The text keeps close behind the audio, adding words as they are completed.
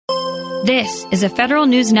This is a Federal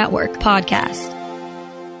News Network podcast.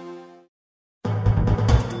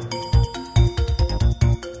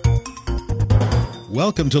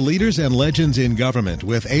 Welcome to Leaders and Legends in Government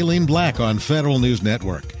with Aileen Black on Federal News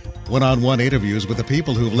Network. One-on-one interviews with the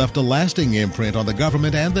people who've left a lasting imprint on the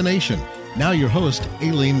government and the nation. Now your host,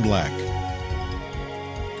 Aileen Black.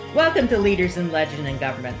 Welcome to Leaders and Legends in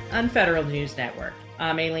Government on Federal News Network.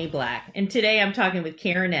 I'm Aileen Black, and today I'm talking with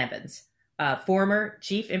Karen Evans, former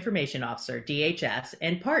Chief Information Officer, DHS,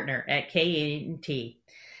 and partner at K&T.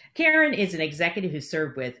 Karen is an executive who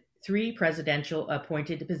served with 3 presidential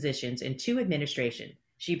appointed positions in 2 administrations.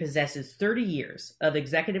 She possesses 30 years of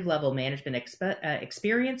executive-level management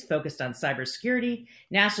experience focused on cybersecurity,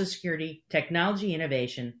 national security, technology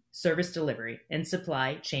innovation, service delivery, and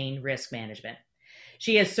supply chain risk management.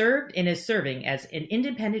 She has served and is serving as an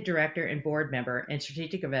independent director and board member and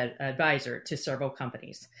strategic advisor to several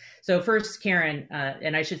companies. So first, Karen,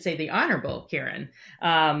 and I should say the Honorable Karen,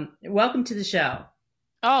 welcome to the show.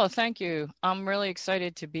 Oh, thank you. I'm really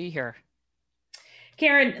excited to be here.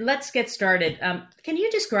 Karen, let's get started. Can you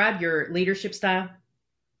describe your leadership style?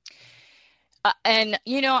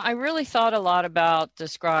 I really thought a lot about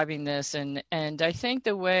describing this, and I think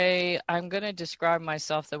the way I'm going to describe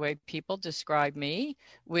myself, the way people describe me,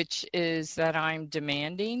 which is that I'm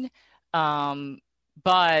demanding,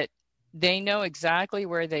 but they know exactly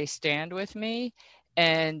where they stand with me.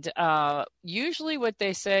 And usually what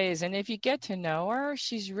they say is, and if you get to know her,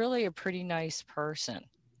 she's really a pretty nice person.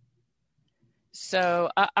 So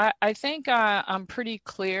I think I'm pretty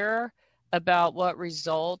clear about what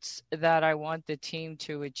results that I want the team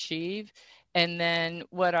to achieve. And then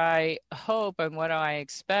what I hope and what I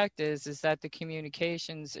expect is that the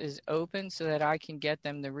communications is open so that I can get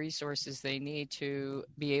them the resources they need to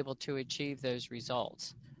be able to achieve those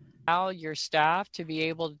results. Allow your staff to be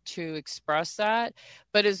able to express that,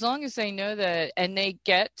 but as long as they know that and they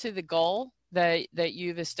get to the goal that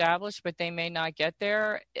you've established, but they may not get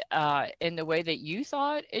there in the way that you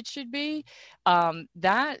thought it should be,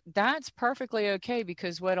 that's perfectly okay,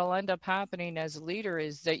 because what'll end up happening as a leader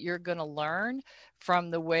is that you're going to learn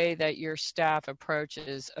from the way that your staff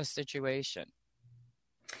approaches a situation.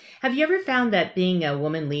 Have you ever found that being a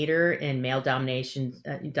woman leader in male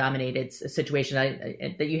dominated situation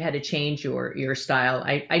that you had to change your style?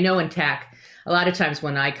 I know in tech, a lot of times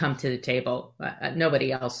when I come to the table,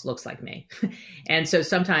 nobody else looks like me. And so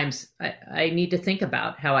sometimes I need to think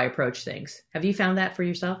about how I approach things. Have you found that for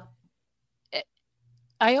yourself?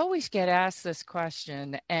 I always get asked this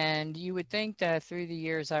question, and you would think that through the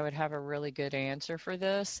years I would have a really good answer for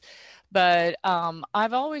this. But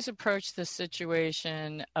I've always approached this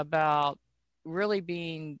situation about really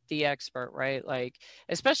being the expert, right? Like,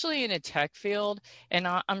 especially in a tech field, and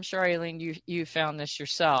I'm sure, Aileen, you found this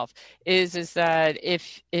yourself, is that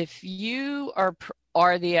if you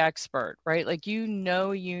are the expert, right? Like, you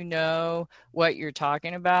know what you're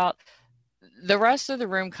talking about, the rest of the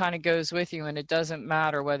room kind of goes with you, and it doesn't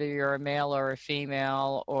matter whether you're a male or a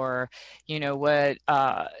female or, what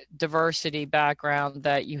diversity background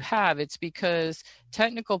that you have. It's because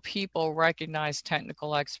technical people recognize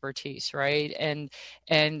technical expertise, right? And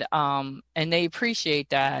they appreciate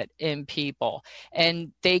that in people,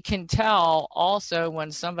 and they can tell also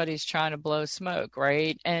when somebody's trying to blow smoke,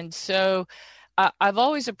 right? And so I've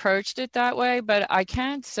always approached it that way, but I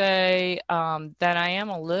can say that I am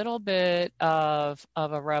a little bit of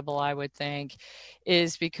a rebel, I would think,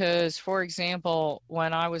 is because, for example,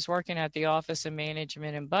 when I was working at the Office of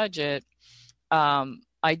Management and Budget,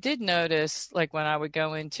 I did notice, like, when I would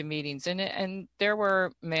go into meetings, and there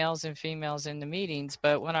were males and females in the meetings,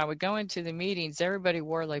 but when I would go into the meetings, everybody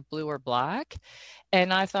wore like blue or black.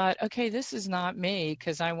 And I thought, okay, this is not me,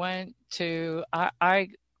 because I went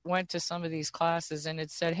to some of these classes and it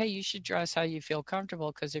said, hey, you should dress how you feel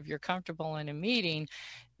comfortable, because if you're comfortable in a meeting,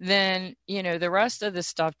 then, the rest of the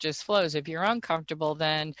stuff just flows. If you're uncomfortable,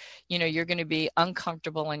 then, you're going to be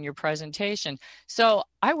uncomfortable in your presentation. So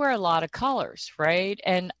I wear a lot of colors, right?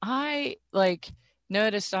 And I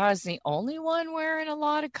noticed I was the only one wearing a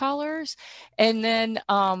lot of colors. And then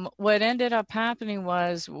what ended up happening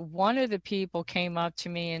was one of the people came up to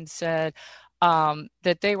me and said,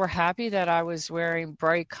 that they were happy that I was wearing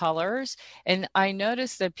bright colors. And I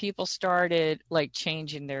noticed that people started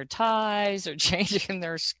changing their ties or changing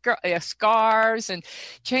their scarves and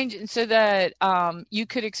changing so that you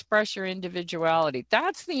could express your individuality.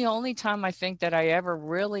 That's the only time I think that I ever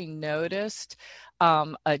really noticed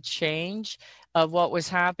a change. of what was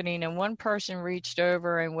happening. And one person reached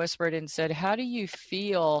over and whispered and said, how do you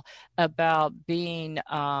feel about being,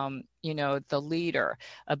 the leader,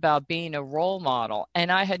 about being a role model?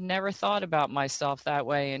 And I had never thought about myself that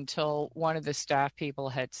way until one of the staff people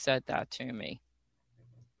had said that to me.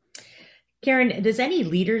 Karen, does any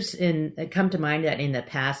leaders come to mind that in the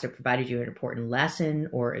past have provided you an important lesson,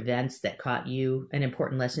 or events that caught you an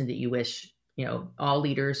important lesson that you wish, all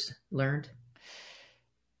leaders learned?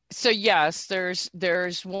 So yes,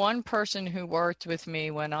 there's one person who worked with me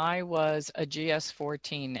when I was a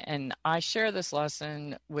GS-14, and I share this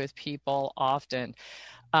lesson with people often.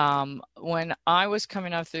 When I was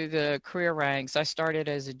coming up through the career ranks, I started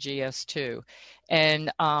as a GS2.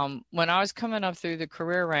 And when I was coming up through the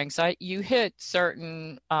career ranks, you hit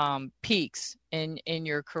certain peaks in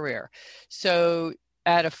your career. So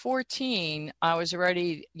at a 14, I was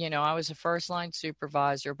already, I was a first line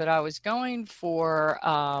supervisor, but I was going for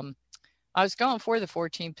the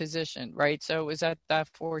 14 position, right? So it was at that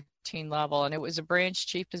 14 level, and it was a branch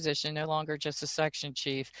chief position, no longer just a section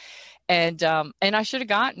chief. And I should have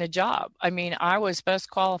gotten a job. I mean, I was best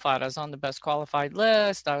qualified. I was on the best qualified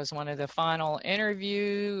list. I was one of the final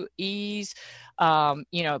interviewees,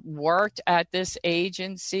 worked at this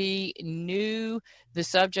agency, knew the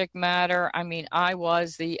subject matter. I mean, I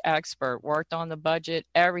was the expert, worked on the budget,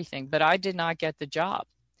 everything, but I did not get the job.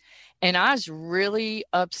 And I was really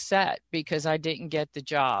upset because I didn't get the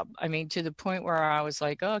job. I mean, to the point where I was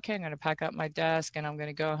like, oh, okay, I'm going to pack up my desk and I'm going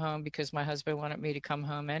to go home because my husband wanted me to come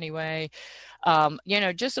home anyway.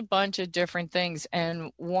 Just a bunch of different things.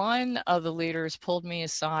 And one of the leaders pulled me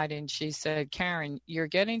aside and she said, Karen, you're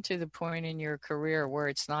getting to the point in your career where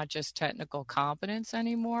it's not just technical competence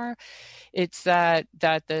anymore. It's that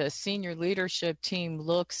the senior leadership team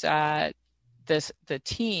looks at the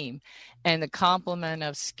team and the complement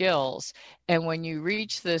of skills. And when you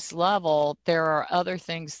reach this level, there are other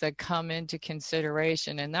things that come into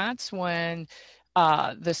consideration. And that's when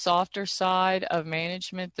the softer side of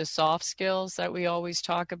management, the soft skills that we always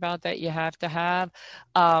talk about that you have to have,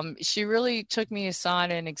 she really took me aside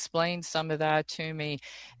and explained some of that to me.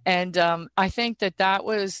 And I think that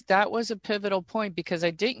was a pivotal point because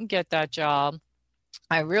I didn't get that job.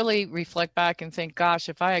 I really reflect back and think, gosh,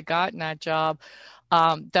 if I had gotten that job,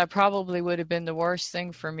 that probably would have been the worst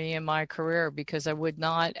thing for me in my career because I would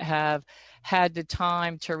not have had the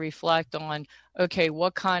time to reflect on, okay,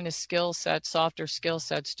 what kind of skill sets, softer skill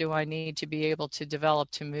sets do I need to be able to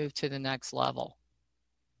develop to move to the next level?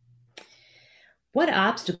 What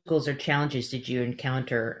obstacles or challenges did you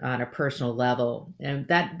encounter on a personal level? And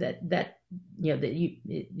the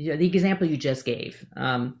example you just gave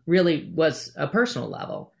really was a personal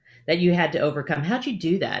level that you had to overcome. How'd you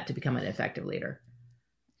do that to become an effective leader?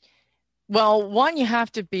 Well, one, you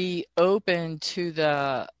have to be open to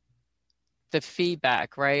the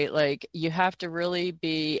feedback, right? Like you have to really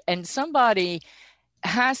be, and somebody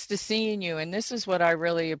has to see in you. And this is what I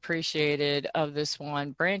really appreciated of this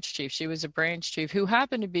one branch chief. She was a branch chief who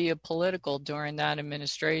happened to be a political during that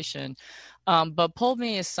administration, but pulled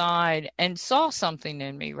me aside and saw something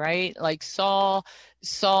in me, right? Like saw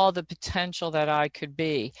the potential that I could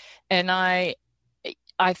be. And I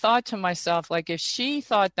thought to myself, like, if she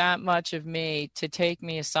thought that much of me to take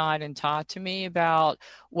me aside and talk to me about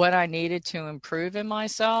what I needed to improve in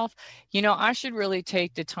myself, I should really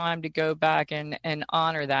take the time to go back and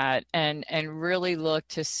honor that and really look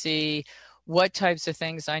to see what types of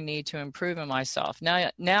things I need to improve in myself.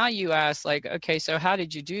 Now you ask, like, okay, so how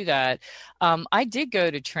did you do that? I did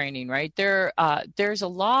go to training, right? There's a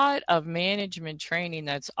lot of management training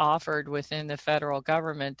that's offered within the federal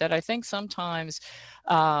government that I think sometimes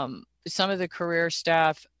some of the career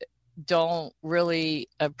staff don't really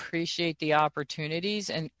appreciate the opportunities,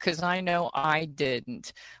 and because I know I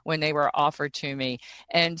didn't when they were offered to me.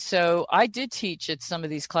 And so I did teach at some of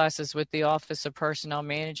these classes with the Office of Personnel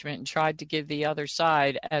Management and tried to give the other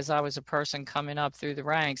side as I was a person coming up through the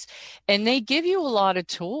ranks. And they give you a lot of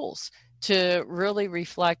tools to really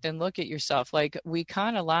reflect and look at yourself. Like, we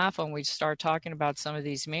kind of laugh when we start talking about some of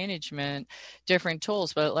these management different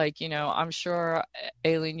tools, but like, I'm sure,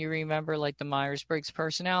 Aileen, you remember like the Myers-Briggs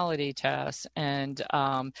personality test, and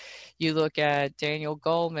you look at Daniel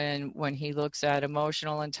Goleman when he looks at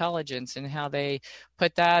emotional intelligence and how they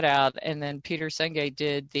put that out. And then Peter Senge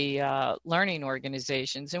did the learning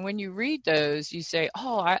organizations. And when you read those, you say,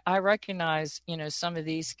 oh, I recognize, some of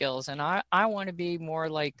these skills, and I want to be more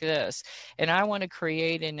like this. And I want to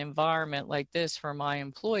create an environment like this for my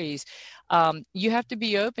employees. You have to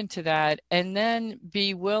be open to that and then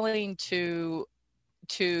be willing to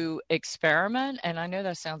to experiment, and I know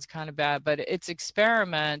that sounds kind of bad, but it's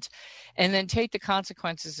experiment and then take the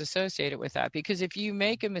consequences associated with that. Because if you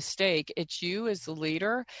make a mistake, it's you as the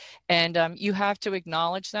leader, and you have to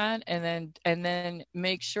acknowledge that, and then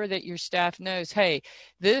make sure that your staff knows, hey,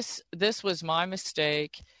 this was my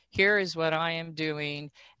mistake. Here is what I am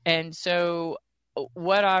doing. And so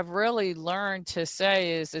what I've really learned to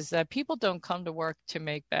say is that people don't come to work to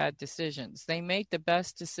make bad decisions. They make the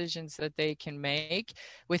best decisions that they can make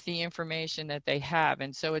with the information that they have.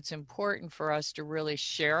 And so it's important for us to really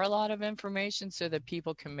share a lot of information so that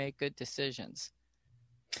people can make good decisions.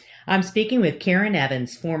 I'm speaking with Karen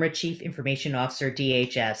Evans, former Chief Information Officer,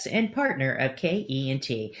 DHS, and partner of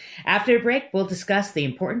KE&T. After the break, we'll discuss the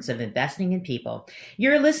importance of investing in people.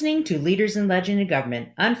 You're listening to Leaders in Legend in Government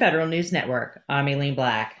on Federal News Network. I'm Aileen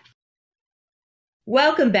Black.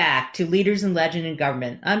 Welcome back to Leaders in Legend in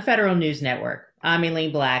Government on Federal News Network. I'm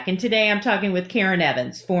Aileen Black, and today I'm talking with Karen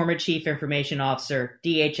Evans, former Chief Information Officer,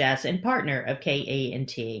 DHS, and partner of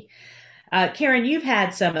KE&T. Karen, you've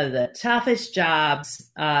had some of the toughest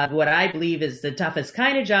jobs, what I believe is the toughest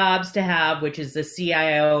kind of jobs to have, which is the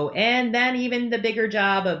CIO, and then even the bigger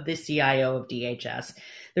job of the CIO of DHS.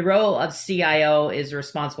 The role of CIO is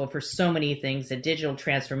responsible for so many things, the digital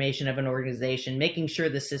transformation of an organization, making sure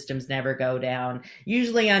the systems never go down,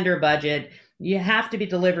 usually under budget. You have to be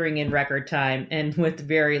delivering in record time and with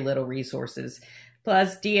very little resources.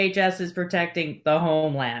 Plus, DHS is protecting the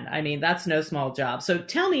homeland. I mean, that's no small job. So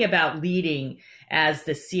tell me about leading as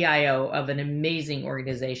the CIO of an amazing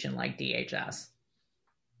organization like DHS.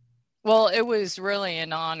 Well, it was really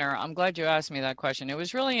an honor. I'm glad you asked me that question. It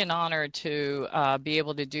was really an honor to be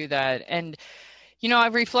able to do that. And, you know,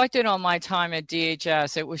 I've reflected on my time at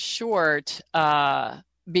DHS. It was short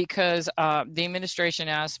because the administration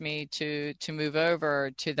asked me to move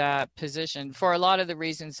over to that position for a lot of the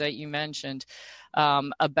reasons that you mentioned.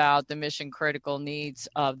 About the mission critical needs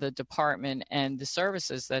of the department and the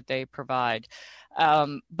services that they provide.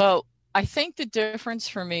 But I think the difference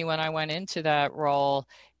for me when I went into that role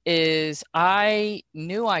is I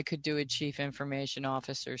knew I could do a chief information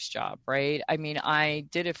officer's job, right? I mean, I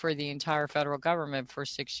did it for the entire federal government for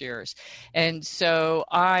 6 years. And so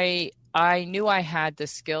I knew I had the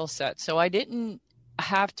skill set. So I didn't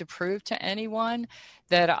have to prove to anyone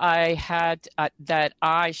that I had that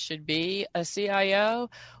I should be a CIO.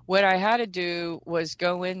 What I had to do was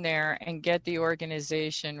go in there and get the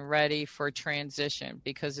organization ready for transition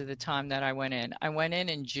because of the time that I went in. I went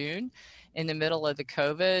in June in the middle of the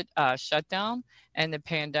COVID shutdown and the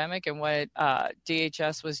pandemic, and what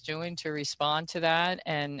DHS was doing to respond to that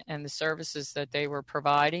and the services that they were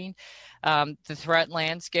providing. The threat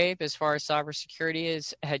landscape as far as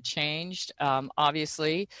cybersecurity had changed,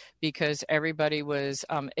 obviously, because everybody was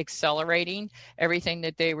accelerating everything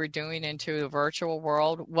that they were doing into a virtual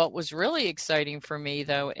world. What was really exciting for me,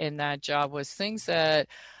 though, in that job was things that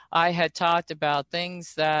I had talked about,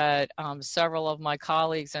 things that several of my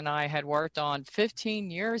colleagues and I had worked on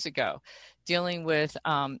 15 years ago, dealing with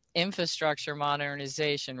infrastructure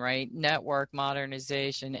modernization, right? Network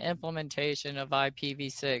modernization, implementation of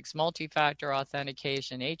IPv6, multi-factor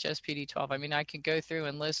authentication, HSPD12. I mean, I could go through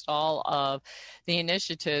and list all of the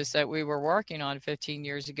initiatives that we were working on 15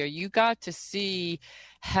 years ago. You got to see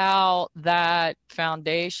how that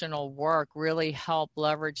foundational work really helped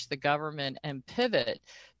leverage the government and pivot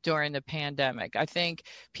during the pandemic. I think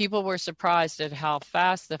people were surprised at how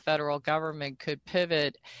fast the federal government could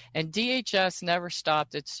pivot, and DHS never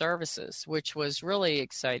stopped its services, which was really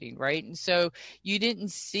exciting, right? And so you didn't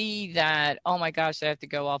see that, oh my gosh, they have to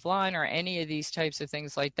go offline or any of these types of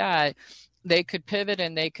things like that. They could pivot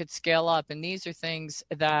and they could scale up. And these are things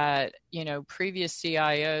that, you know, previous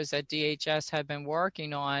CIOs at DHS had been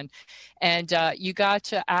working on. And you got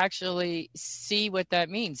to actually see what that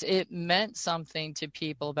means. It meant something to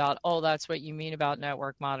people about, oh, that's what you mean about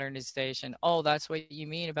network modernization. Oh, that's what you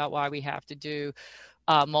mean about why we have to do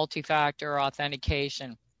multi-factor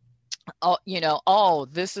authentication. Oh, you know, oh,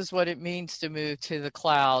 this is what it means to move to the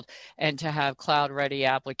cloud and to have cloud-ready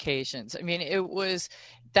applications. I mean, it was,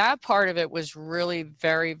 that part of it was really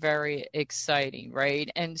very, very exciting, right?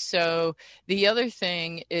 And so the other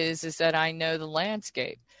thing is that I know the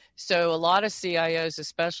landscape. So a lot of CIOs,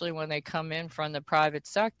 especially when they come in from the private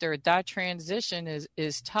sector, that transition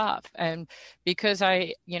is tough. And because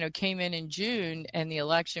I, you know, came in June and the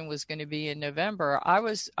election was going to be in November, I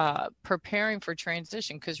was preparing for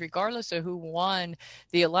transition because regardless of who won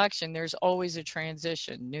the election, there's always a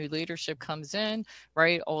transition. New leadership comes in,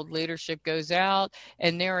 right? Old leadership goes out.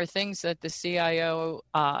 And there are things that the CIO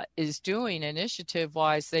is doing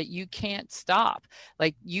initiative-wise that you can't stop.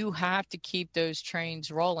 Like, you have to keep those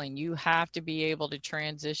trains rolling. transition. You have to be able to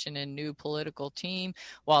transition a new political team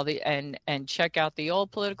while and check out the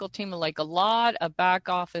old political team, like a lot of back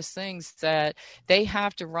office things that they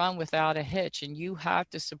have to run without a hitch, and you have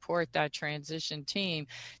to support that transition team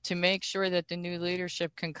to make sure that the new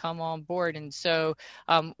leadership can come on board. And so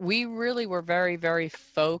we really were very, very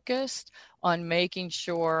focused on making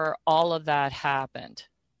sure all of that happened.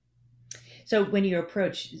 So when you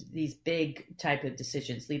approach these big type of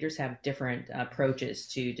decisions, leaders have different approaches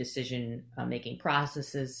to decision making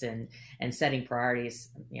processes and setting priorities.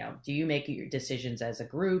 Do you make your decisions as a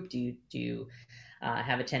group? Do you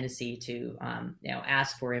have a tendency to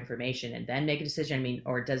ask for information and then make a decision? I mean,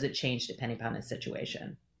 or does it change depending upon the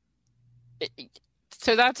situation?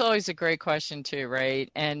 So that's always a great question too, right?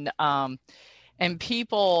 And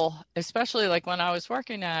people, especially like when I was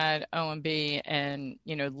working at OMB and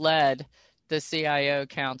led the CIO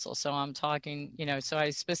council. So I'm talking, so I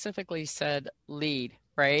specifically said lead,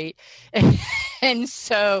 right? And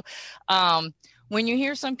so when you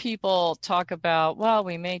hear some people talk about, well,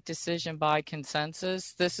 we make decision by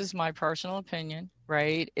consensus, this is my personal opinion,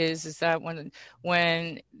 right? Is that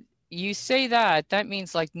when you say that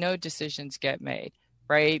means like no decisions get made,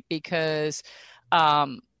 right? Because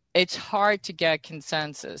it's hard to get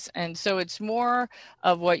consensus. And so it's more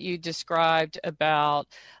of what you described about,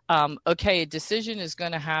 okay, a decision is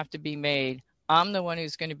going to have to be made. I'm the one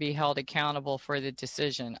who's going to be held accountable for the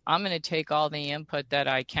decision. I'm going to take all the input that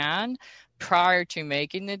I can prior to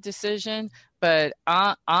making the decision, but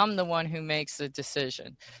I'm the one who makes the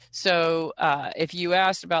decision. So if you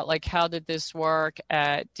asked about like, how did this work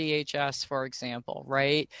at DHS, for example,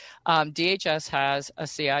 right? DHS has a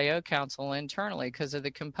CIO council internally because of the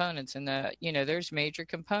components, and there's major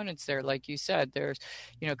components there. Like you said, there's,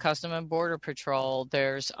 Custom and Border Patrol,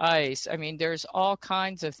 there's ICE. I mean, there's all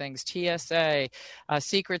kinds of things, TSA,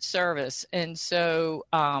 Secret Service. And so,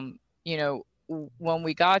 when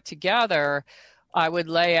we got together, I would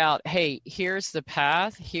lay out, hey, here's the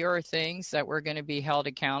path. Here are things that we're going to be held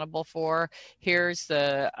accountable for. Here's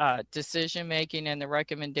the decision making and the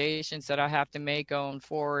recommendations that I have to make going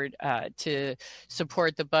forward to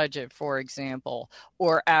support the budget, for example,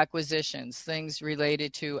 or acquisitions, things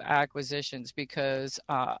related to acquisitions because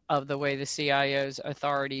of the way the CIO's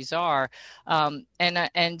authorities are.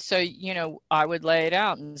 And so, I would lay it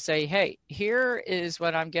out and say, hey, here is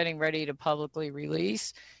what I'm getting ready to publicly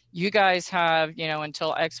release. You guys have,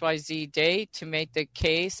 until XYZ date to make the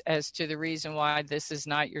case as to the reason why this is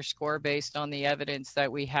not your score based on the evidence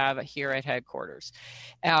that we have here at headquarters.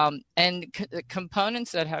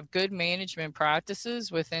 Components that have good management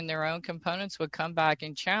practices within their own components would come back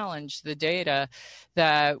and challenge the data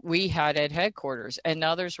that we had at headquarters. And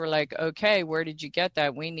others were like, okay, where did you get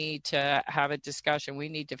that? We need to have a discussion. We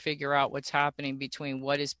need to figure out what's happening between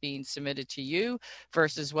what is being submitted to you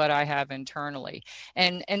versus what I have internally.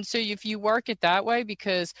 And so if you work it that way,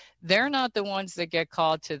 because they're not the ones that get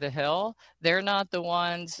called to the Hill, they're not the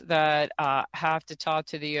ones that have to talk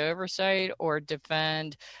to the oversight or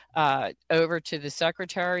defend over to the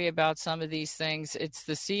secretary about some of these things. It's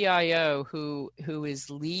the CIO who is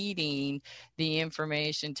leading the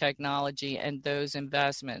information technology and those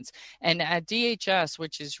investments. And at DHS,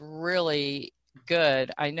 which is really good,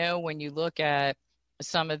 I know when you look at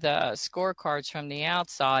some of the scorecards from the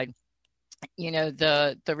outside,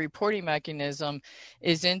 the reporting mechanism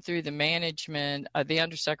is in through the management, the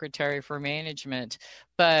Undersecretary for Management,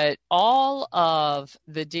 but all of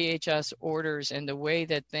the DHS orders and the way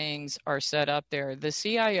that things are set up there, the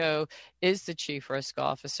CIO is the chief risk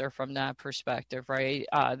officer from that perspective, right?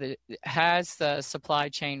 Has the supply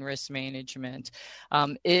chain risk management.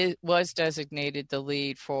 It was designated the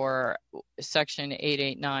lead for Section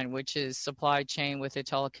 889, which is supply chain with the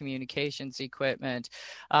telecommunications equipment.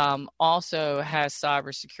 Also has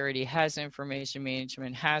cybersecurity, has information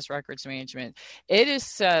management, has records management. It is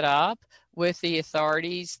set up with the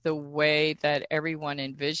authorities the way that everyone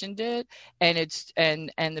envisioned it, and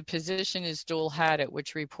the position is dual-hatted,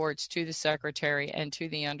 which reports to the secretary and to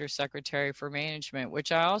the undersecretary for management,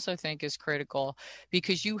 which I also think is critical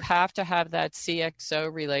because you have to have that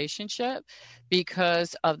CXO relationship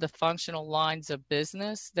because of the functional lines of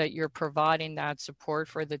business that you're providing that support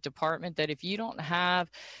for the department, that if you don't have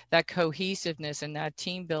that cohesiveness and that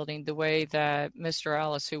team building the way that Mr.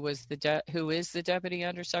 Ellis, who is the deputy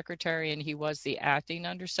undersecretary and he was the acting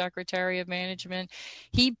undersecretary of management,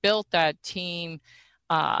 he built that team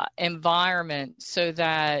environment so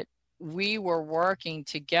that we were working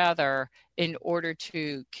together in order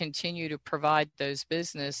to continue to provide those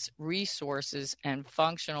business resources and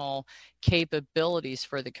functional capabilities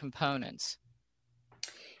for the components.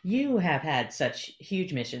 You have had such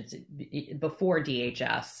huge missions before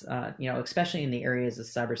DHS, especially in the areas of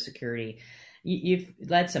cybersecurity. You've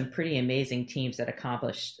led some pretty amazing teams that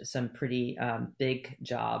accomplished some pretty big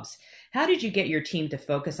jobs. How did you get your team to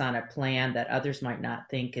focus on a plan that others might not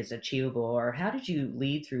think is achievable, or how did you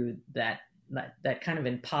lead through that kind of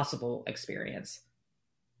impossible experience?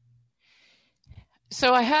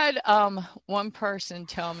 So I had one person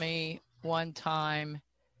tell me one time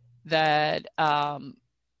that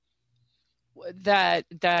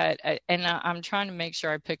and I'm trying to make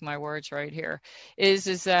sure I pick my words right here,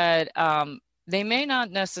 is that they may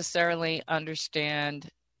not necessarily understand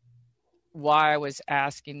why I was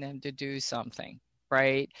asking them to do something,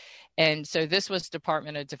 right? And so this was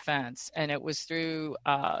Department of Defense, and it was through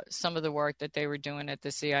some of the work that they were doing at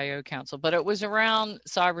the CIO Council, but it was around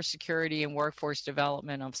cybersecurity and workforce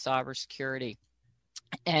development of cybersecurity.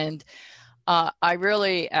 And I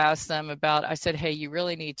really asked them about, I said, hey, you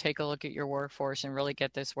really need to take a look at your workforce and really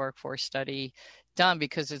get this workforce study done,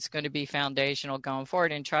 because it's going to be foundational going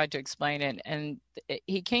forward, and tried to explain it. And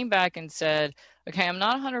he came back and said, okay, I'm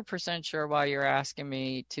not 100% sure why you're asking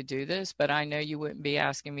me to do this, but I know you wouldn't be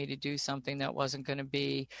asking me to do something that wasn't going to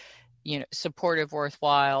be, supportive,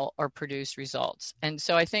 worthwhile, or produce results. And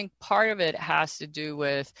so I think part of it has to do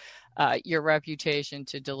with your reputation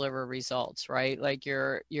to deliver results, right? Like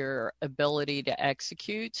your ability to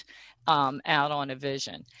execute out on a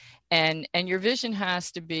vision, and your vision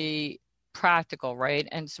has to be practical, right?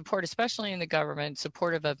 And support, especially in the government,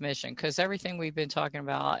 supportive of mission, because everything we've been talking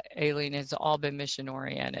about, Aileen, has all been mission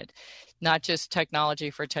oriented, not just technology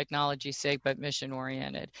for technology's sake, but mission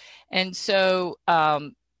oriented. And so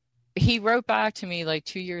he wrote back to me like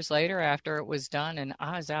 2 years later after it was done and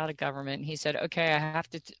I was out of government. And he said, okay, I have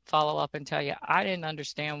to follow up and tell you, I didn't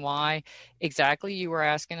understand why exactly you were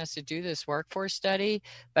asking us to do this workforce study,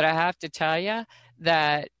 but I have to tell you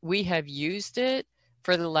that we have used it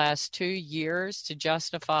for the last 2 years to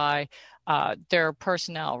justify their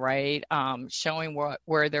personnel, right? Showing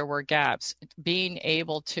where there were gaps, being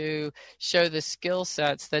able to show the skill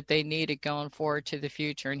sets that they needed going forward to the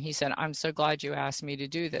future. And he said, I'm so glad you asked me to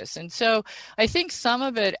do this. And so I think some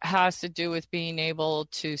of it has to do with being able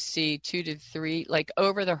to see 2 to 3, like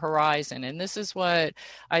over the horizon. And this is what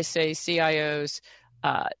I say CIOs,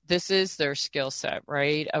 this is their skill set,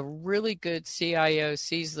 right? A really good CIO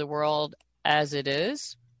sees the world as it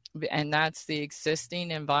is, and that's the existing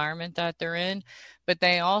environment that they're in, but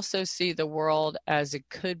they also see the world as it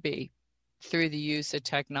could be through the use of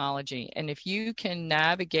technology. And if you can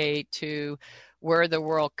navigate to where the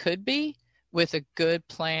world could be with a good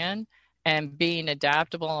plan and being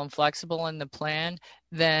adaptable and flexible in the plan,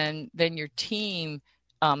 then your team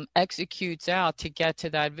executes out to get to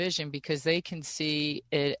that vision because they can see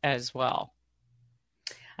it as well.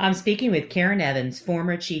 I'm speaking with Karen Evans,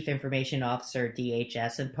 former Chief Information Officer,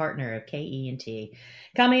 DHS, and partner of KE&T.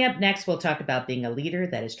 Coming up next, we'll talk about being a leader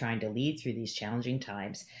that is trying to lead through these challenging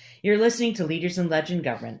times. You're listening to Leaders in Legend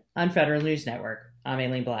Government on Federal News Network. I'm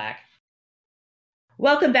Aileen Black.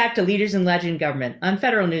 Welcome back to Leaders in Legend Government on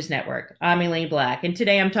Federal News Network. I'm Aileen Black, and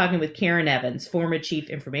today I'm talking with Karen Evans, former Chief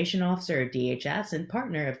Information Officer of DHS and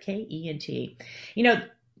partner of KE&T.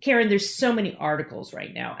 Karen, there's so many articles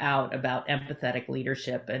right now out about empathetic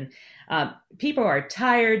leadership, and people are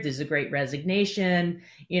tired. There's a great resignation.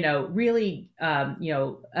 Really,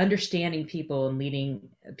 understanding people and leading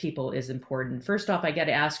people is important. First off, I got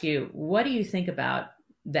to ask you, what do you think about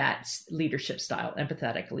that leadership style,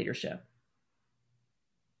 empathetic leadership?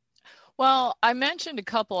 Well, I mentioned a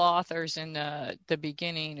couple authors in the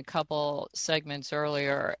beginning, a couple segments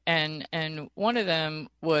earlier, and one of them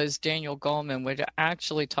was Daniel Goleman, which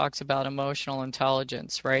actually talks about emotional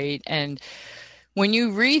intelligence, right? And when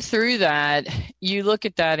you read through that, you look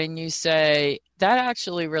at that and you say, that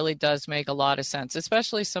actually really does make a lot of sense,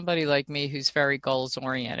 especially somebody like me who's very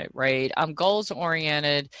goals-oriented, right? I'm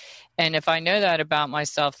goals-oriented, and if I know that about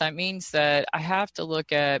myself, that means that I have to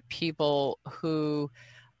look at people who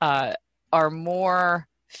are more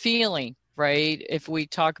feeling, right? If we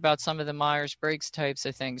talk about some of the Myers-Briggs types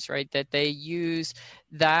of things, right, that they use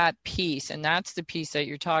that piece, and that's the piece that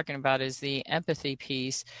you're talking about is the empathy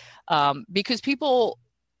piece, because people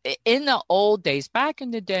in the old days, back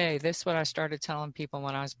in the day, this is what I started telling people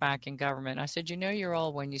when I was back in government. I said, you're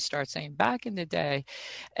old when you start saying back in the day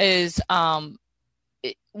is,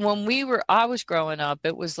 when I was growing up,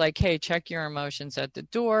 it was like, hey, check your emotions at the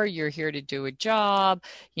door. You're here to do a job,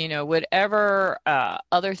 whatever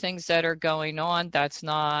other things that are going on, that's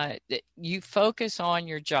not, you focus on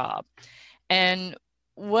your job. And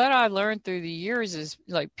what I learned through the years is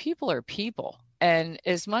like, people are people. And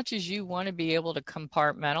as much as you want to be able to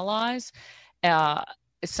compartmentalize,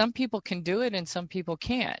 some people can do it and some people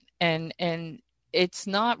can't. And it's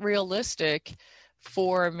not realistic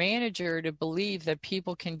for a manager to believe that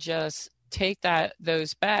people can just take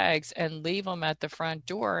those bags and leave them at the front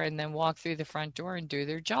door and then walk through the front door and do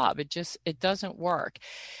their job. It doesn't work.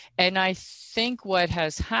 And I think what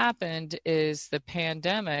has happened is the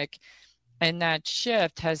pandemic and that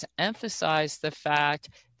shift has emphasized the fact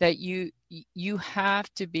that you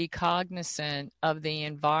have to be cognizant of the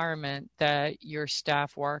environment that your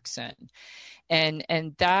staff works in.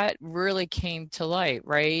 And that really came to light,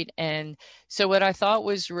 right? And so what I thought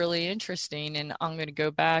was really interesting, and I'm going to go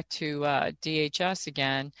back to DHS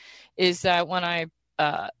again, is that when I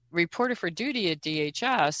reported for duty at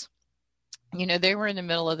DHS, they were in the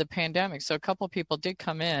middle of the pandemic. So a couple of people did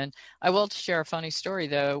come in. I will share a funny story,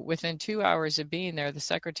 though. Within 2 hours of being there, the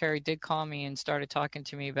secretary did call me and started talking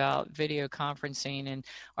to me about video conferencing. And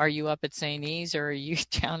are you up at St. E's or are you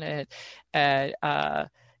down at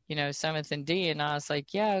 7th and D? And I was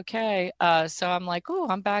like, yeah, okay. So I'm like, oh,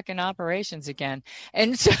 I'm back in operations again.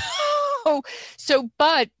 And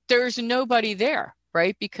but there's nobody there,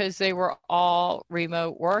 right? Because they were all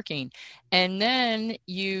remote working. And then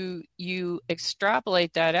you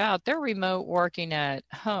extrapolate that out, they're remote working at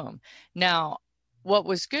home. Now, what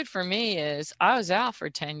was good for me is I was out for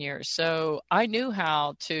 10 years. So I knew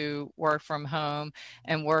how to work from home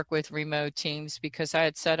and work with remote teams because I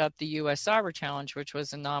had set up the U.S. Cyber Challenge, which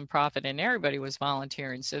was a nonprofit, and everybody was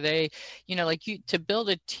volunteering. So they, to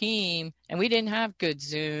build a team, and we didn't have good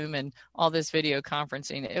Zoom and all this video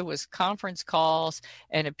conferencing. It was conference calls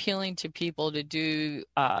and appealing to people to do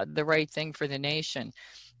the right thing for the nation.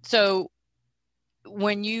 So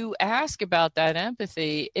when you ask about that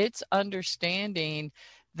empathy, it's understanding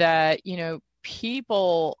that,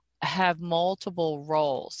 people have multiple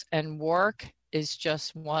roles and work is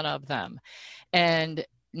just one of them. And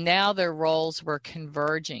now their roles were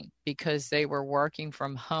converging because they were working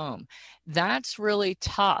from home. That's really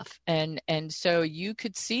tough. And so you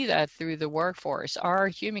could see that through the workforce. Our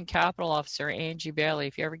human capital officer, Angie Bailey,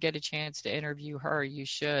 if you ever get a chance to interview her, you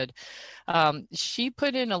should. She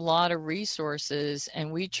put in a lot of resources, and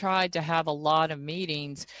we tried to have a lot of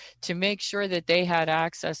meetings to make sure that they had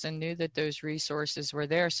access and knew that those resources were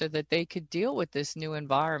there so that they could deal with this new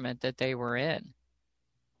environment that they were in.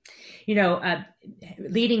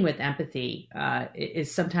 Leading with empathy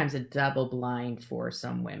is sometimes a double blind for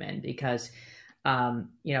some women because,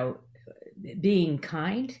 being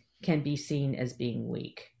kind can be seen as being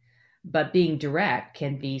weak, but being direct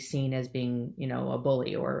can be seen as being, a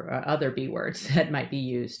bully or other B words that might be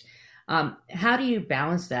used. How do you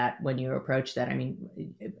balance that when you approach that? I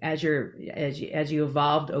mean, as you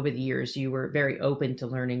evolved over the years, you were very open to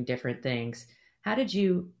learning different things. How did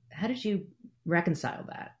you reconcile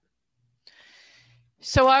that?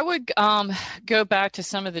 So I would go back to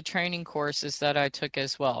some of the training courses that I took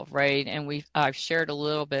as well, right? And I've shared a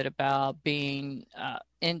little bit about being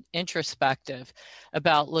introspective,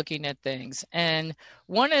 about looking at things. And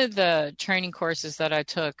one of the training courses that I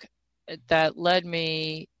took that led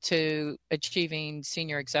me to achieving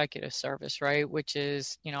senior executive service, right? Which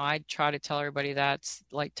is, I try to tell everybody that's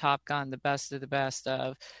like Top Gun, the best of the best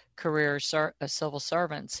of career civil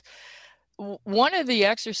servants. One of the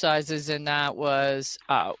exercises in that was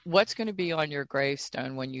what's going to be on your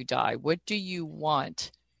gravestone when you die? What do you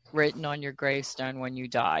want written on your gravestone when you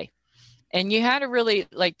die? And you had to really,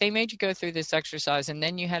 they made you go through this exercise, and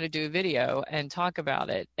then you had to do a video and talk about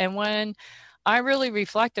it. And when I really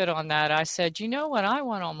reflected on that, I said, what I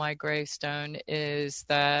want on my gravestone is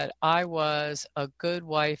that I was a good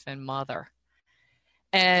wife and mother.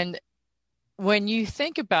 And when you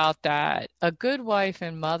think about that, a good wife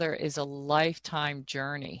and mother is a lifetime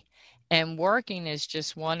journey, and working is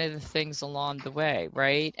just one of the things along the way,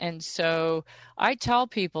 right? And so I tell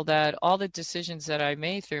people that all the decisions that I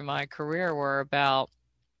made through my career were about,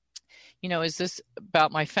 is this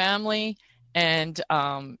about my family and,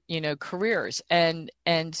 careers? And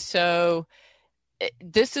so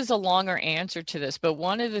this is a longer answer to this, but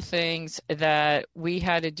one of the things that we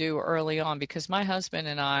had to do early on, because my husband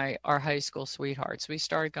and I are high school sweethearts. We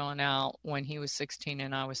started going out when he was 16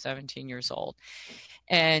 and I was 17 years old.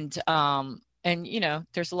 And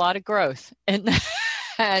there's a lot of growth in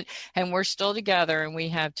that, and we're still together, and we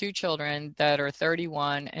have 2 children that are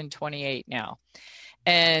 31 and 28 now.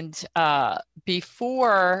 And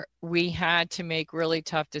before we had to make really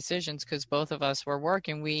tough decisions because both of us were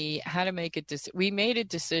working, we had to make we made a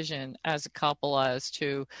decision as a couple as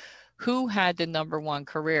to who had the number one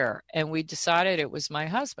career. And we decided it was my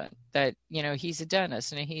husband, that, he's a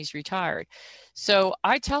dentist and he's retired. So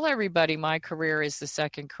I tell everybody my career is the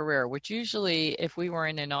second career, which usually if we were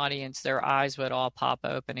in an audience, their eyes would all pop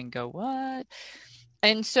open and go, what?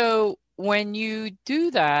 And so when you do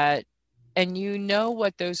that, and you know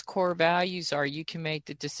what those core values are, you can make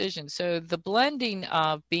the decision. So the blending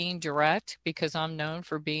of being direct, because I'm known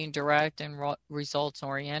for being direct and results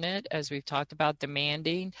oriented, as we've talked about,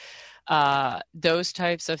 demanding, those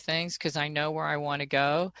types of things, because I know where I want to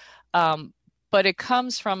go. But it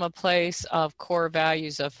comes from a place of core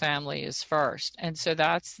values of family is first. And so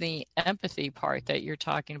that's the empathy part that you're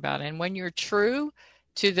talking about. And when you're true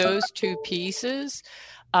to those two pieces,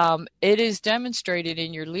 it is demonstrated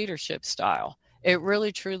in your leadership style. It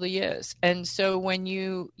really, truly is. And so when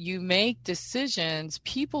you make decisions,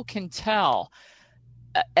 people can tell,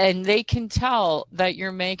 and they can tell that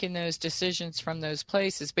you're making those decisions from those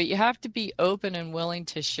places, but you have to be open and willing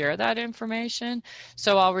to share that information.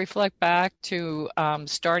 So I'll reflect back to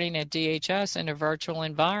starting at DHS in a virtual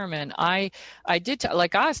environment. I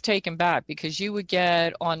was taken back because you would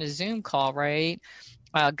get on a Zoom call, right?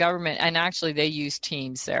 Government, and actually they use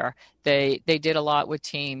Teams there. They did a lot with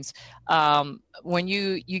Teams. When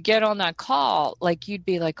you get on that call, like you'd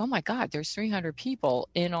be like, oh my God, there's 300 people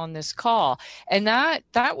in on this call. And that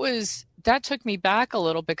took me back a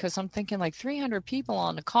little, because I'm thinking like 300 people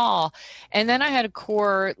on the call. And then I had a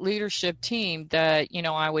core leadership team that,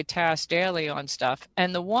 I would task daily on stuff.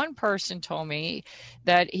 And the one person told me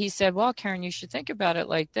that he said, well, Karen, you should think about it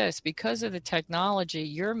like this. Because of the technology,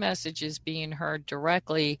 your message is being heard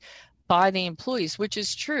directly by the employees, which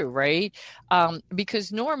is true, right?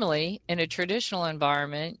 Because normally in a traditional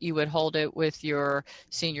environment, you would hold it with your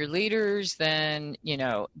senior leaders, then,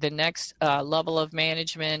 the next level of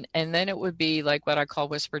management, and then it would be like what I call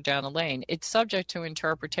whisper down the lane. It's subject to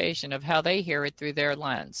interpretation of how they hear it through their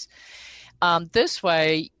lens. This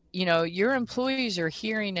way, your employees are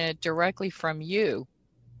hearing it directly from you.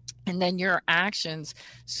 And then your actions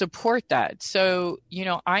support that. So,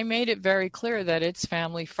 I made it very clear that it's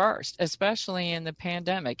family first, especially in the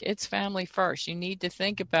pandemic. It's family first. You need to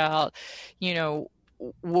think about,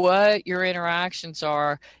 what your interactions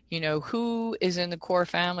are, who is in the core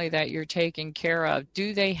family that you're taking care of.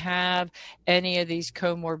 Do they have any of these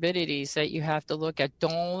comorbidities that you have to look at?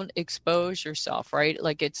 Don't expose yourself, right?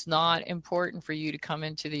 Like, it's not important for you to come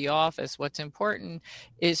into the office. What's important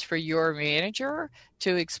is for your manager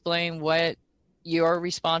to explain what your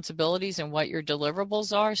responsibilities and what your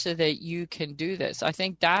deliverables are so that you can do this. I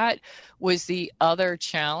think that was the other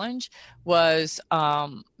challenge, was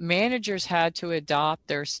managers had to adopt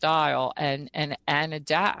their style and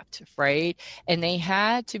adapt, right? And they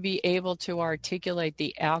had to be able to articulate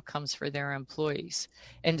the outcomes for their employees.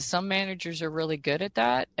 And some managers are really good at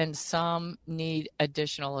that, and some need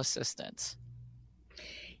additional assistance.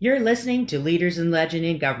 You're listening to Leaders in Legend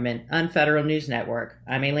in Government on Federal News Network.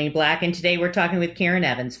 I'm Aileen Black, and today we're talking with Karen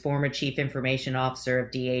Evans, former Chief Information Officer of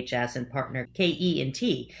DHS and partner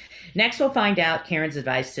KE&T. Next, we'll find out Karen's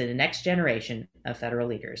advice to the next generation of federal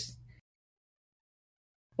leaders.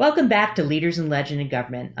 Welcome back to Leaders in Legend in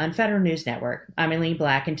Government on Federal News Network. I'm Aileen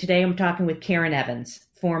Black, and today I'm talking with Karen Evans,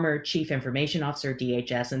 former Chief Information Officer,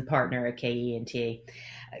 DHS, and partner at KE&T.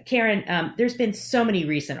 Karen, there's been so many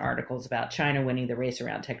recent articles about China winning the race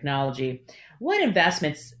around technology. What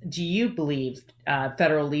investments do you believe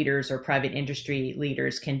federal leaders or private industry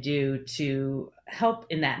leaders can do to help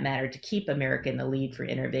in that matter to keep America in the lead for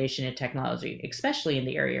innovation and technology, especially in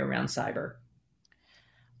the area around cyber?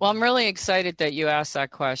 Well, I'm really excited that you asked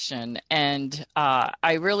that question. And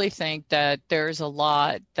I really think that there's a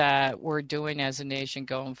lot that we're doing as a nation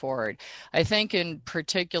going forward. I think in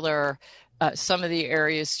particular, some of the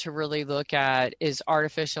areas to really look at is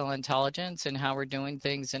artificial intelligence and how we're doing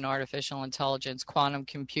things in artificial intelligence, quantum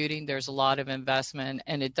computing. There's a lot of investment,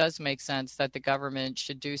 and it does make sense that the government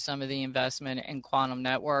should do some of the investment in quantum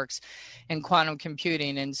networks and quantum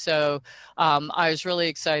computing. And so I was really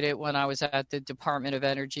excited when I was at the Department of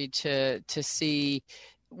Energy to see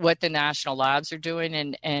what the national labs are doing.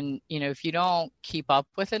 And if you don't keep up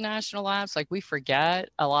with the national labs, like, we forget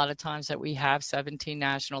a lot of times that we have 17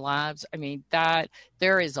 national labs. I mean, that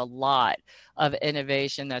there is a lot of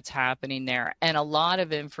innovation that's happening there, and a lot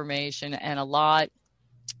of information and a lot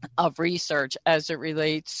of research as it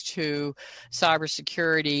relates to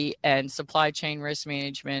cybersecurity and supply chain risk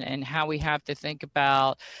management, and how we have to think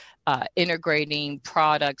about integrating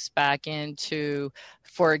products back into,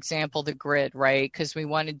 for example, the grid, right? Because we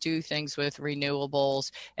want to do things with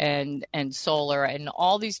renewables and solar and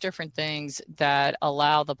all these different things that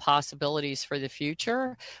allow the possibilities for the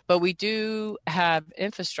future. But we do have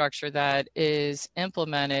infrastructure that is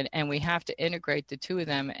implemented, and we have to integrate the two of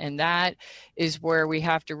them. And that is where we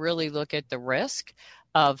have to really look at the risk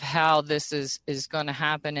of how this is going to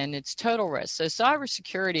happen, and it's total risk. So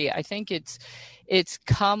cybersecurity, I think it's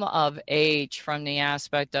come of age from the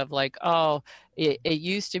aspect of like, oh, it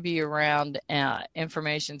used to be around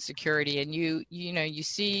information security, and you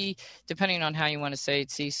see, depending on how you want to say it,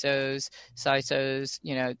 CISOs,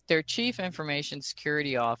 CISOs, they're chief information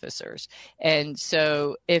security officers, and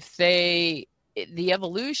so if the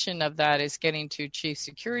evolution of that is getting to chief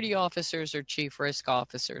security officers or chief risk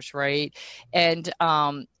officers, right? And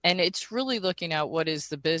it's really looking at what is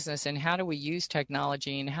the business and how do we use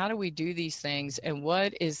technology and how do we do these things and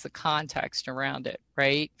what is the context around it,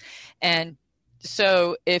 right? And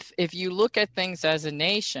so if you look at things as a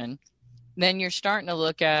nation, then you're starting to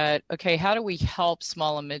look at, okay, how do we help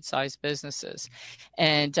small and mid-sized businesses?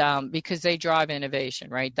 And because they drive innovation,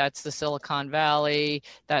 right? That's the Silicon Valley,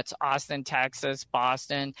 that's Austin, Texas,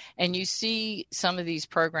 Boston. And you see some of these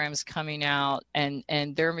programs coming out and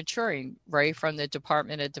they're maturing, right? From the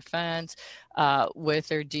Department of Defense with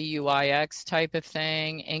their DUIX type of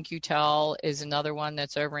thing. In-Q-Tel is another one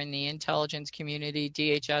that's over in the intelligence community,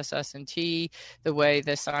 DHS, S&T, the way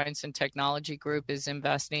the Science and Technology Group is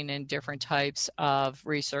investing in different types of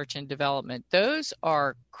research and development. Those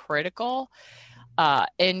are critical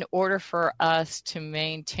in order for us to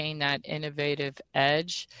maintain that innovative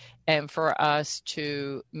edge and for us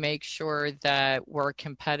to make sure that we're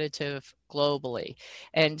competitive globally.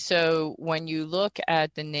 And so when you look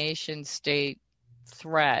at the nation state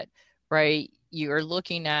threat, right, you're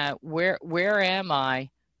looking at where am I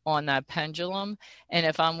on that pendulum? And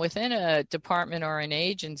if I'm within a department or an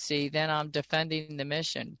agency, then I'm defending the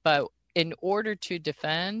mission. But in order to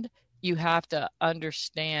defend, you have to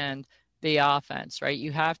understand the offense, right?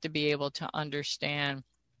 You have to be able to understand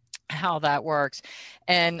how that works.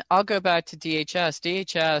 And I'll go back to DHS.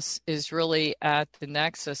 DHS is really at the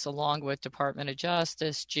nexus along with Department of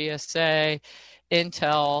Justice, GSA,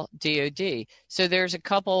 Intel, DOD. So there's a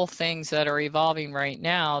couple things that are evolving right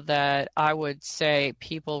now that I would say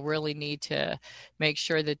people really need to make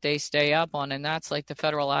sure that they stay up on, and that's like the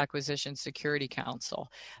Federal Acquisition Security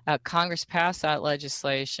Council. Congress passed that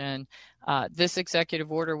legislation. This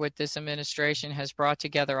executive order with this administration has brought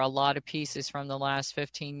together a lot of pieces from the last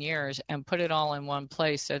 15 years and put it all in one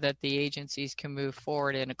place so that the agencies can move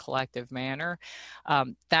forward in a collective manner.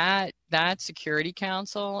 That Security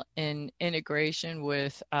Council in integration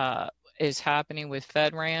with is happening with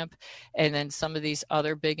FedRAMP and then some of these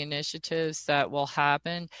other big initiatives that will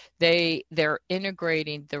happen. They're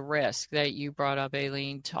integrating the risk that you brought up,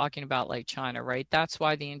 Aileen, talking about like China, right? That's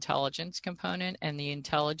why the intelligence component and the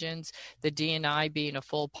intelligence, the DNI being a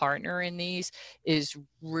full partner in these is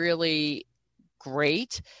really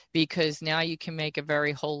great, because now you can make a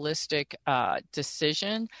very holistic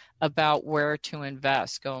decision about where to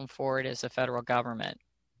invest going forward as a federal government.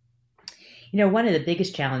 One of the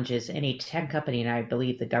biggest challenges any tech company, and I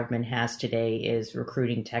believe the government has today, is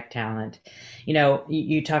recruiting tech talent.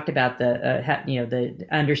 You talked about the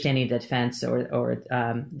understanding the defense or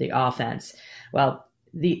the offense. Well,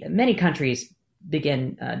 many countries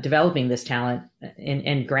begin developing this talent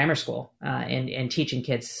in grammar school and teaching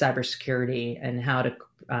kids cybersecurity and how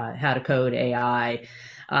to code AI.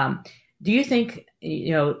 Do you think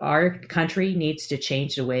our country needs to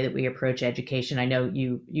change the way that we approach education? I know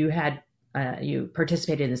you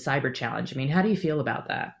participated in the Cyber Challenge. I mean, how do you feel about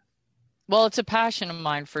that? Well, it's a passion of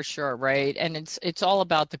mine for sure, right? And it's all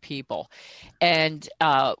about the people. And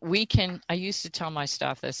I used to tell my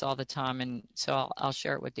staff this all the time, and so I'll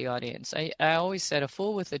share it with the audience. I always said a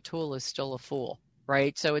fool with a tool is still a fool,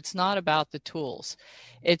 right? So it's not about the tools.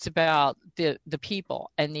 It's about the people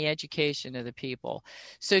and the education of the people.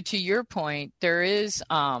 So to your point, there is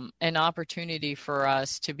an opportunity for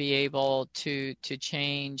us to be able to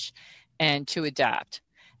change and to adapt.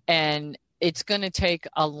 And it's going to take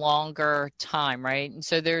a longer time, right? And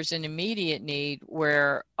so there's an immediate need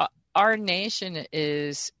where our nation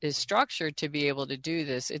is structured to be able to do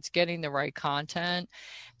this. It's getting the right content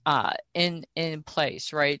in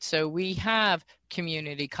place, right? So we have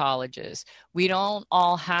community colleges. We don't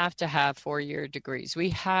all have to have 4-year degrees. We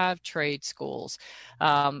have trade schools.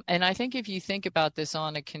 And I think if you think about this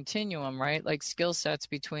on a continuum, right, like skill sets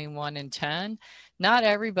between 1 and 10, not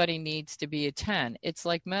everybody needs to be a 10. It's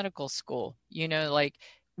like medical school, like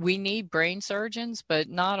we need brain surgeons, but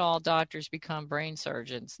not all doctors become brain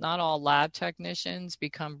surgeons. Not all lab technicians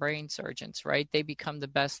become brain surgeons, right? They become the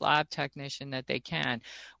best lab technician that they can.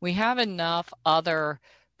 We have enough other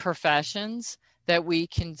professions that we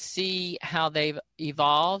can see how they've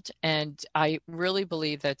evolved. And I really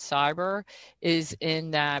believe that cyber is in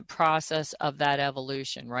that process of that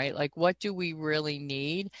evolution, right? Like, what do we really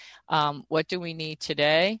need? What do we need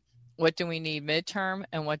today? What do we need midterm?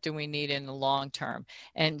 And what do we need in the long term?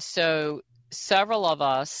 And so several of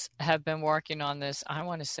us have been working on this. I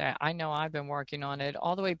want to say, I know I've been working on it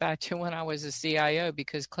all the way back to when I was a CIO,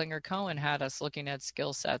 because Klinger Cohen had us looking at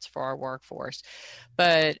skill sets for our workforce.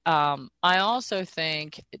 But I also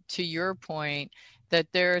think, to your point, that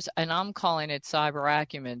there's, and I'm calling it cyber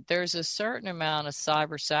acumen, there's a certain amount of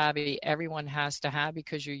cyber savvy everyone has to have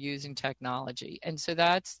because you're using technology. And so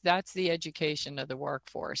that's the education of the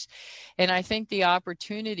workforce. And I think the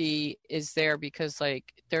opportunity is there because,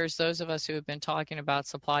 like, there's those of us who have been talking about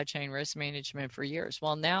supply chain risk management for years.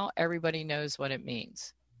 Well, now everybody knows what it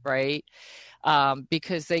means, right?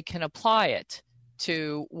 Because they can apply it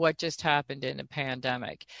to what just happened in the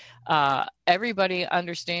pandemic. Everybody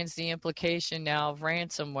understands the implication now of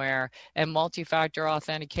ransomware and multi-factor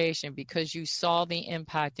authentication because you saw the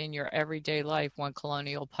impact in your everyday life when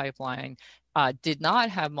Colonial Pipeline did not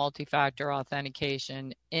have multi-factor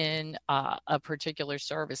authentication in a particular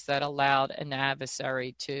service that allowed an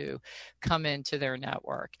adversary to come into their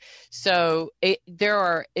network. So there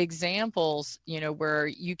are examples, where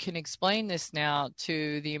you can explain this now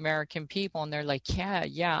to the American people, and they're like,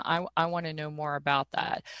 yeah, I want to know more about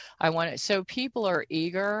that. So people are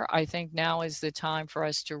eager. I think now is the time for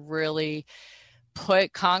us to really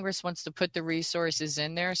Congress wants to put the resources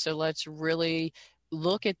in there. So let's really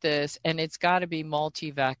look at this, and it's got to be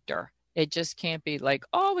multi-vector. It just can't be like,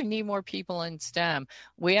 oh, we need more people in STEM.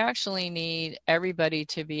 We actually need everybody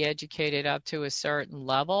to be educated up to a certain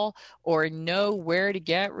level, or know where to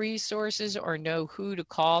get resources, or know who to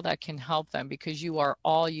call that can help them, because you are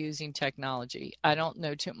all using technology. I don't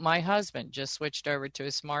know. My husband just switched over to a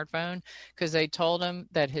smartphone because they told him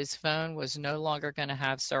that his phone was no longer going to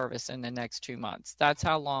have service in the next 2 months. That's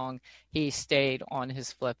how long he stayed on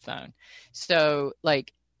his flip phone. So,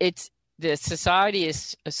 like, the society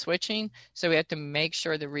is switching, so we have to make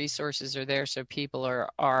sure the resources are there so people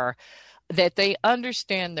are that they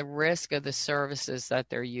understand the risk of the services that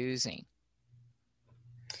they're using.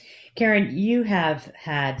 Karen, you have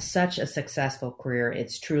had such a successful career.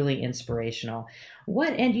 It's truly inspirational.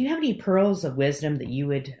 And do you have any pearls of wisdom that you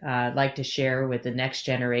would like to share with the next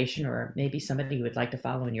generation, or maybe somebody who would like to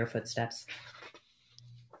follow in your footsteps?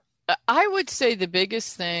 I would say the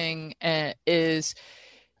biggest thing is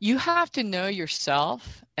you have to know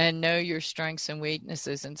yourself and know your strengths and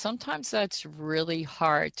weaknesses. And sometimes that's really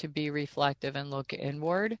hard to be reflective and look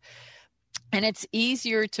inward. And it's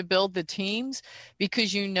easier to build the teams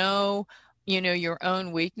because you know your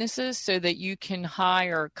own weaknesses, so that you can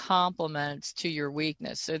hire complements to your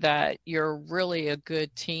weakness, so that you're really a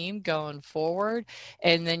good team going forward,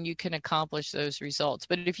 and then you can accomplish those results.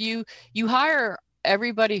 But if you hire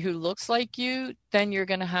everybody who looks like you, then you're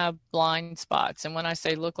going to have blind spots. And when I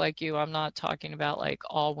say look like you, I'm not talking about like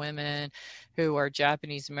all women who are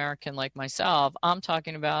Japanese American like myself. I'm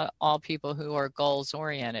talking about all people who are goals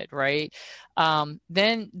oriented, right?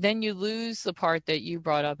 Then you lose the part that you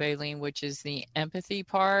brought up, Aileen, which is the empathy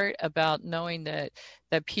part, about knowing that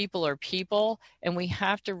people are people, and we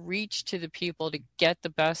have to reach to the people to get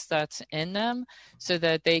the best that's in them so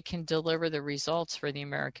that they can deliver the results for the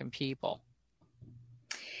American people.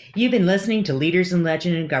 You've been listening to Leaders and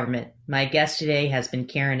Legend in Government. My guest today has been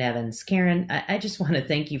Karen Evans. Karen, I just want to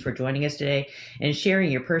thank you for joining us today and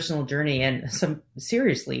sharing your personal journey and some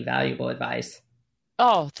seriously valuable advice.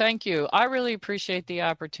 Oh, thank you. I really appreciate the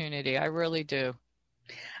opportunity. I really do.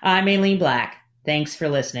 I'm Aileen Black. Thanks for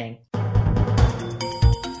listening.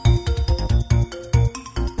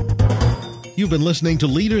 You've been listening to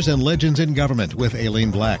Leaders and Legends in Government with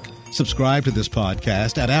Aileen Black. Subscribe to this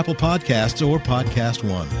podcast at Apple Podcasts or Podcast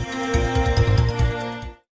One.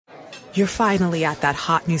 You're finally at that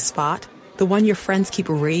hot new spot, the one your friends keep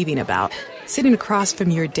raving about, sitting across from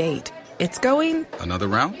your date. It's going... Another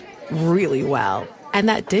round? Really well. And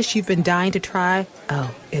that dish you've been dying to try,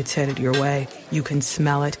 oh, it's headed your way. You can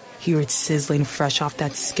smell it, hear it sizzling fresh off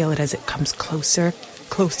that skillet as it comes closer,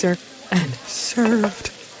 and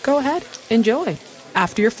served. Go ahead, enjoy.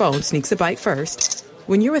 After your phone sneaks a bite first.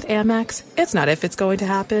 When you're with Amex, it's not if it's going to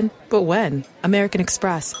happen, but when. American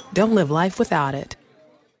Express. Don't live life without it.